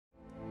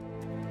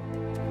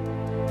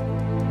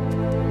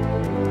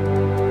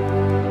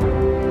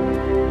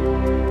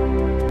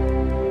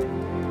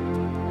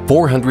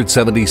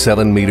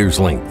477 meters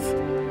length,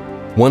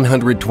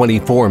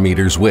 124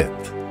 meters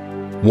width,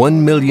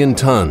 1 million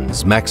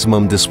tons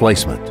maximum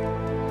displacement.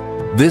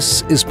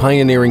 This is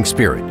Pioneering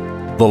Spirit,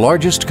 the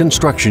largest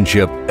construction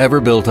ship ever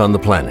built on the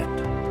planet.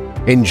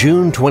 In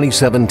June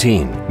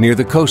 2017, near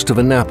the coast of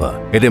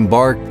Anapa, it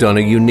embarked on a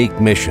unique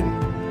mission,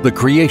 the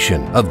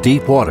creation of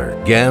deep-water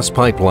gas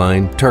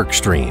pipeline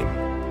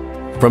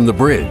TurkStream. From the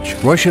bridge,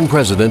 Russian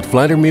President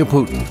Vladimir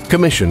Putin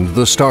commissioned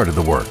the start of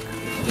the work.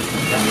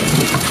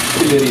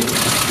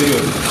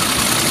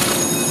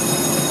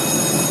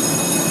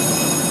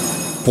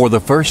 For the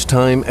first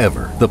time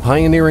ever, the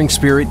Pioneering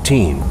Spirit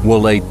team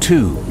will lay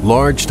 2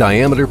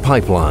 large-diameter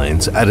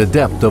pipelines at a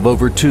depth of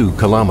over 2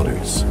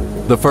 kilometers.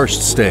 The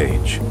first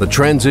stage, the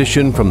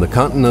transition from the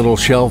continental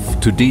shelf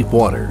to deep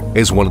water,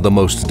 is one of the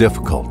most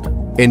difficult.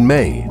 In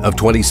May of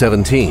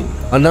 2017,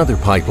 another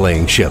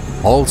pipelaying ship,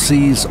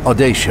 Allseas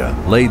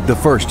laid the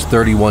first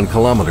 31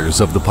 kilometers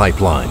of the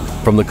pipeline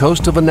from the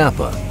coast of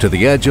Anapa to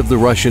the edge of the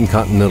Russian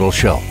continental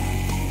shelf.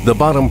 The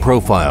bottom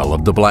profile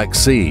of the Black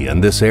Sea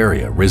in this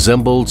area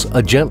resembles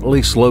a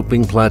gently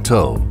sloping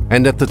plateau,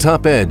 and at the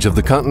top edge of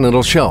the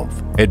continental shelf,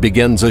 it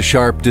begins a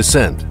sharp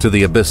descent to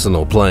the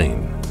abyssal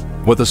plain.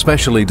 With a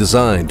specially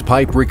designed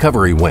pipe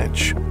recovery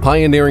winch,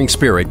 Pioneering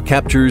Spirit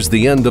captures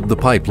the end of the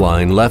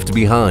pipeline left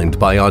behind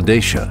by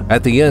Audacia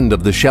at the end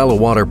of the shallow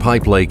water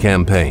pipelay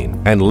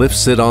campaign and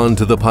lifts it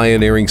onto the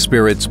Pioneering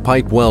Spirit's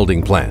pipe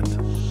welding plant.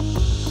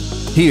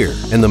 Here,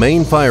 in the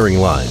main firing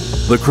line,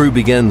 the crew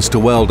begins to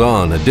weld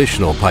on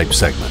additional pipe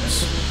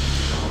segments.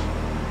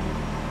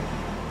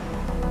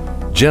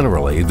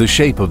 Generally, the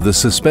shape of the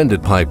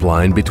suspended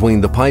pipeline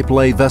between the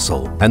pipelay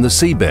vessel and the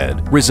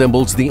seabed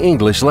resembles the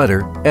English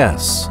letter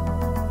S.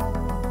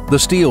 The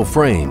steel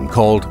frame,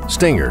 called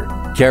stinger,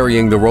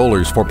 carrying the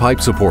rollers for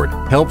pipe support,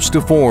 helps to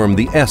form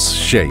the S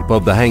shape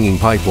of the hanging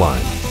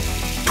pipeline.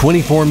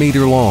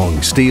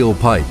 24-meter-long steel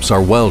pipes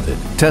are welded,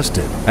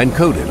 tested, and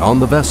coated on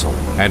the vessel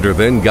and are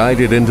then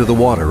guided into the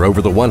water over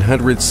the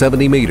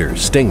 170-meter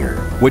stinger,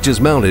 which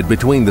is mounted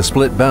between the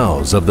split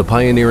bows of the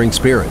Pioneering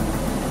Spirit.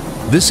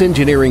 This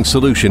engineering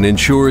solution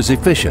ensures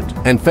efficient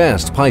and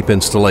fast pipe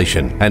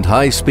installation and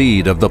high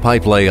speed of the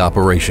pipelay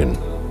operation.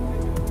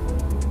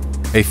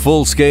 A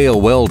full-scale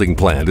welding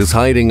plant is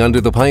hiding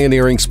under the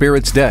Pioneering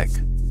Spirit's deck.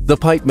 The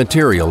pipe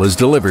material is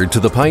delivered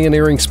to the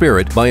Pioneering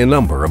Spirit by a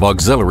number of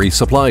auxiliary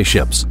supply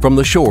ships from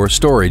the shore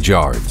storage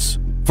yards.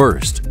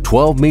 First,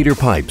 12-meter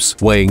pipes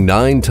weighing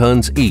 9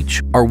 tons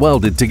each are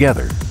welded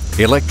together.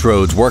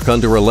 Electrodes work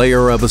under a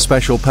layer of a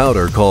special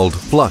powder called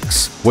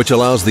flux, which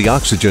allows the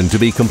oxygen to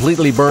be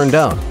completely burned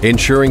out,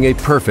 ensuring a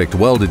perfect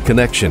welded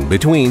connection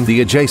between the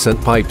adjacent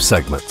pipe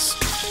segments.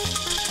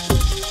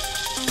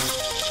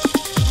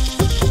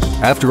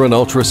 After an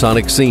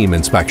ultrasonic seam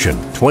inspection,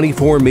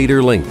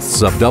 24-meter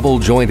lengths of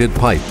double-jointed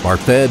pipe are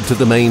fed to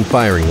the main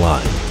firing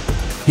line.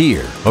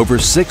 Here, over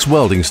 6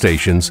 welding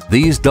stations,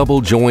 these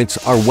double joints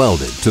are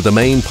welded to the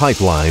main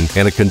pipeline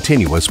in a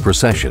continuous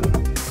procession.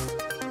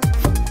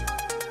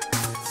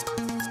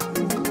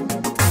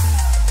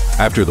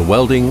 After the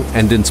welding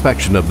and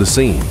inspection of the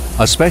seam,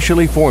 a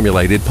specially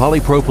formulated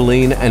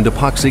polypropylene and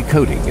epoxy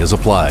coating is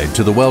applied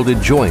to the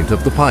welded joint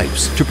of the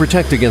pipes to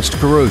protect against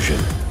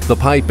corrosion. The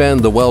pipe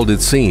and the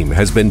welded seam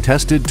has been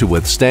tested to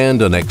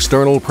withstand an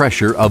external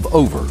pressure of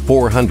over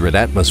 400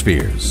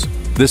 atmospheres.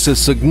 This is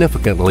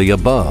significantly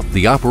above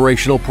the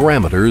operational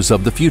parameters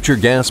of the future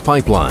gas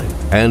pipeline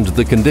and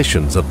the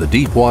conditions of the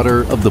deep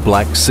water of the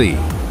Black Sea.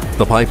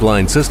 The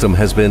pipeline system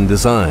has been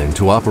designed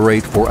to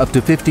operate for up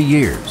to 50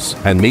 years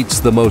and meets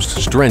the most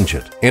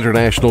stringent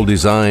international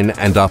design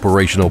and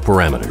operational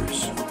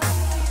parameters.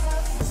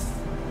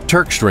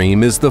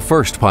 TurkStream is the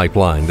first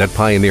pipeline that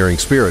Pioneering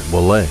Spirit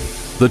will lay.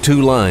 The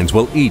 2 lines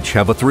will each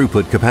have a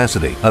throughput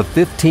capacity of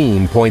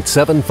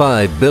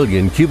 15.75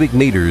 billion cubic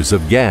meters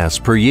of gas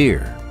per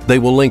year. They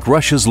will link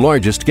Russia's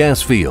largest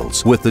gas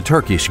fields with the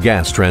Turkish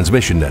gas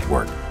transmission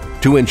network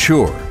to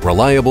ensure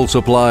reliable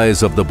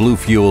supplies of the blue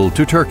fuel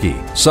to Turkey,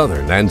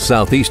 southern and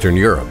southeastern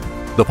Europe.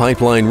 The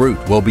pipeline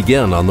route will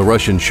begin on the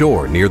Russian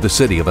shore near the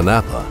city of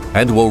Anapa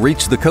and will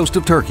reach the coast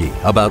of Turkey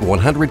about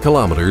 100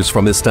 kilometers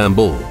from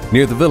Istanbul,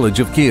 near the village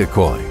of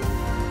Kiyakoy.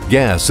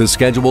 Gas is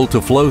scheduled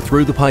to flow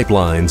through the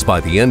pipelines by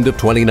the end of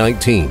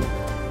 2019